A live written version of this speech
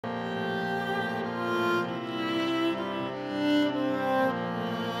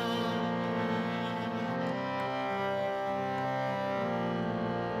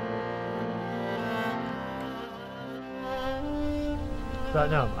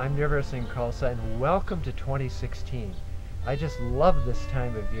Satnam, I'm Nirvair Singh Khalsa, and welcome to 2016. I just love this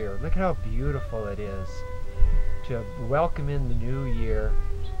time of year. Look at how beautiful it is to welcome in the new year.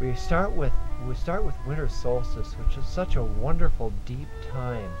 We start with winter solstice, which is such a wonderful, deep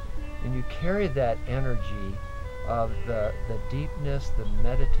time, and you carry that energy of the deepness, the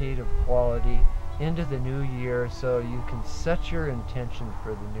meditative quality into the new year, so you can set your intention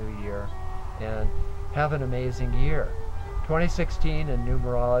for the new year and have an amazing year. 2016 in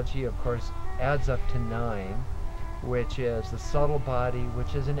numerology, of course, adds up to 9, which is the subtle body,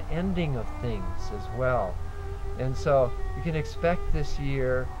 which is an ending of things as well. And so you can expect this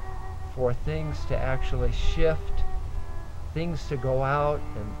year for things to actually shift, things to go out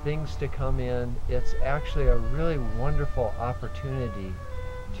and things to come in. It's actually a really wonderful opportunity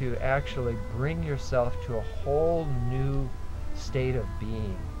to actually bring yourself to a whole new state of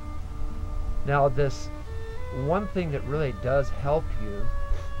being. Now, this one thing that really does help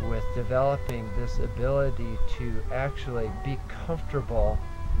you with developing this ability to actually be comfortable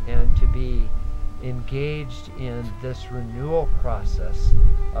and to be engaged in this renewal process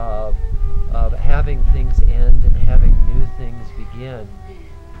of having things end and having new things begin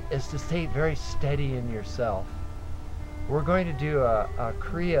is to stay very steady in yourself. We're going to do a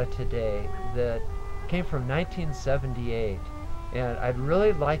Kriya today that came from 1978. And I'd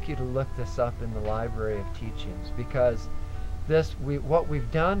really like you to look this up in the Library of Teachings, because what we've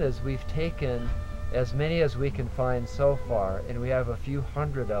done is we've taken as many as we can find so far, and we have a few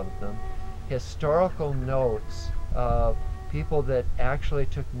hundred of them, historical notes of people that actually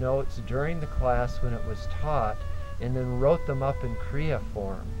took notes during the class when it was taught, and then wrote them up in Kriya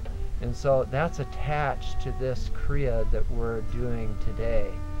form. And so that's attached to this Kriya that we're doing today.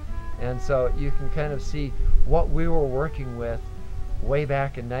 And so you can kind of see what we were working with way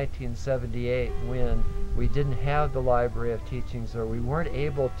back in 1978 when we didn't have the Library of Teachings, or we weren't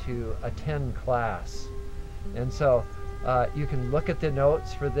able to attend class. And so you can look at the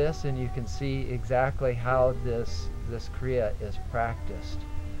notes for this and you can see exactly how this Kriya is practiced.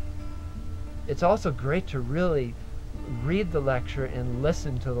 It's also great to really read the lecture and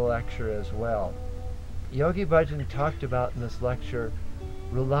listen to the lecture as well. Yogi Bhajan talked about in this lecture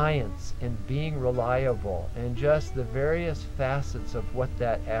reliance and being reliable, and just the various facets of what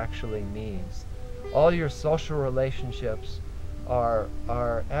that actually means. All your social relationships are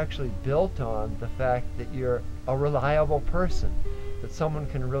actually built on the fact that you're a reliable person, that someone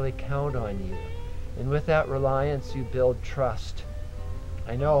can really count on you. And with that reliance, you build trust.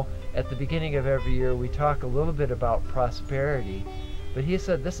 I know at the beginning of every year we talk a little bit about prosperity, but he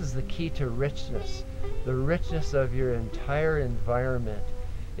said this is the key to richness, the richness of your entire environment.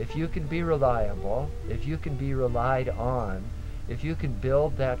 If you can be reliable, if you can be relied on, if you can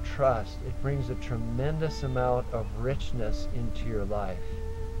build that trust, it brings a tremendous amount of richness into your life.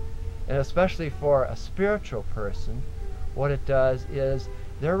 And especially for a spiritual person, what it does is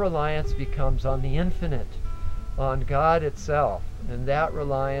their reliance becomes on the infinite, on God itself. And that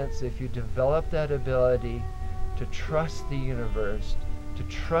reliance, if you develop that ability to trust the universe, to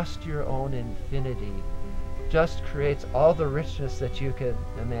trust your own infinity, just creates all the richness that you can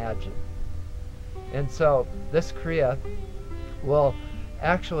imagine. And so this Kriya will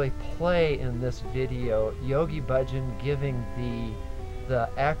actually play in this video Yogi Bhajan giving the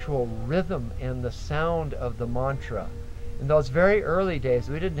actual rhythm and the sound of the mantra. In those very early days,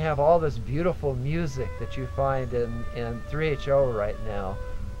 we didn't have all this beautiful music that you find in 3HO right now.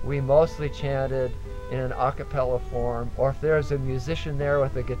 We mostly chanted in an a cappella form, or if there's a musician there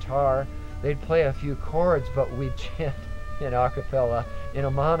with a guitar, they'd play a few chords, but we'd chant in a cappella in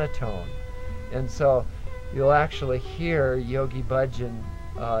a monotone. And so you'll actually hear Yogi Bhajan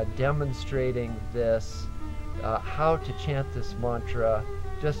demonstrating this, how to chant this mantra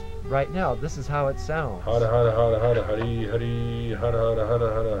just right now. This is how it sounds. Hara hara hara hara hari hari hara hara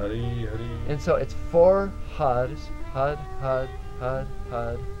hara hara hari hari. And so it's 4 hads, had, had, had,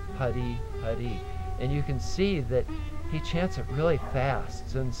 had, hari, hari. And you can see that he chants it really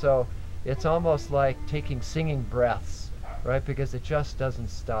fast. And so it's almost like taking singing breaths, right? Because it just doesn't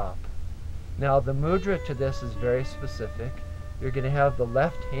stop. Now the mudra to this is very specific. You're going to have the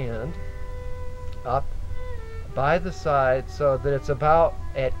left hand up by the side so that it's about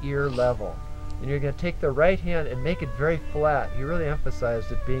at ear level. And you're going to take the right hand and make it very flat. He really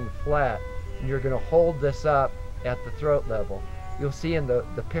emphasized it being flat. And you're going to hold this up at the throat level. You'll see in the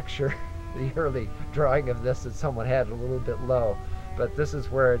picture, the early drawing of this, that someone had it a little bit low. But this is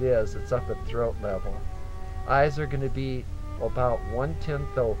where it is. It's up at throat level. Eyes are going to be about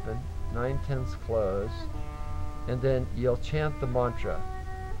 1/10 open, 9/10 closed. And then you'll chant the mantra.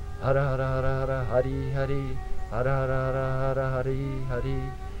 Hara hara hara hara hari hari Hara hara hara hari hari.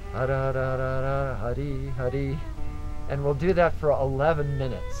 Hara hara hara hari hari. And we'll do that for 11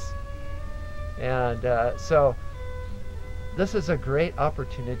 minutes. And so this is a great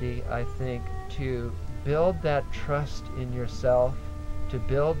opportunity, I think, to build that trust in yourself, to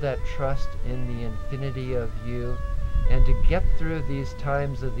build that trust in the infinity of you, and to get through these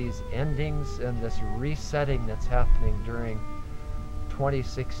times of these endings and this resetting that's happening during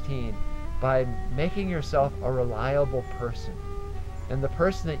 2016 by making yourself a reliable person. And the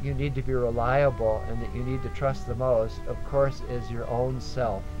person that you need to be reliable and that you need to trust the most, of course, is your own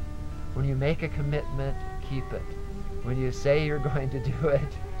self. When you make a commitment, keep it. When you say you're going to do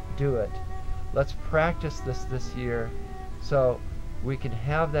it, do it. Let's practice this year so we can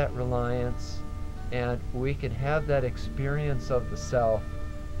have that reliance and we can have that experience of the self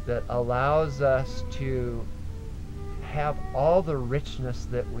that allows us to have all the richness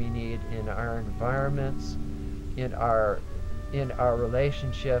that we need in our environments, in our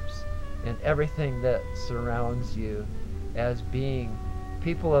relationships, and everything that surrounds you, as being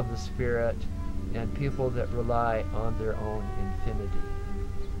people of the Spirit and people that rely on their own infinity.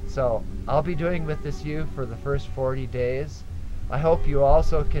 So I'll be doing with this you for the first 40 days. I hope you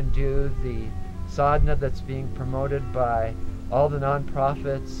also can do the sadhana that's being promoted by all the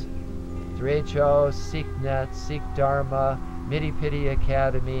nonprofits, 3HO, SeekNet, Seek Dharma, Midi Pidi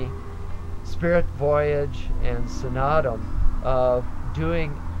Academy, Spirit Voyage, and Sanadam, of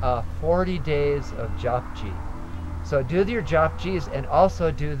doing 40 days of Japji. So do your Japjis and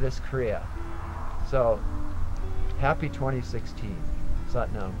also do this Kriya. So happy 2016.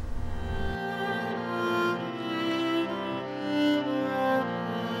 Satnam.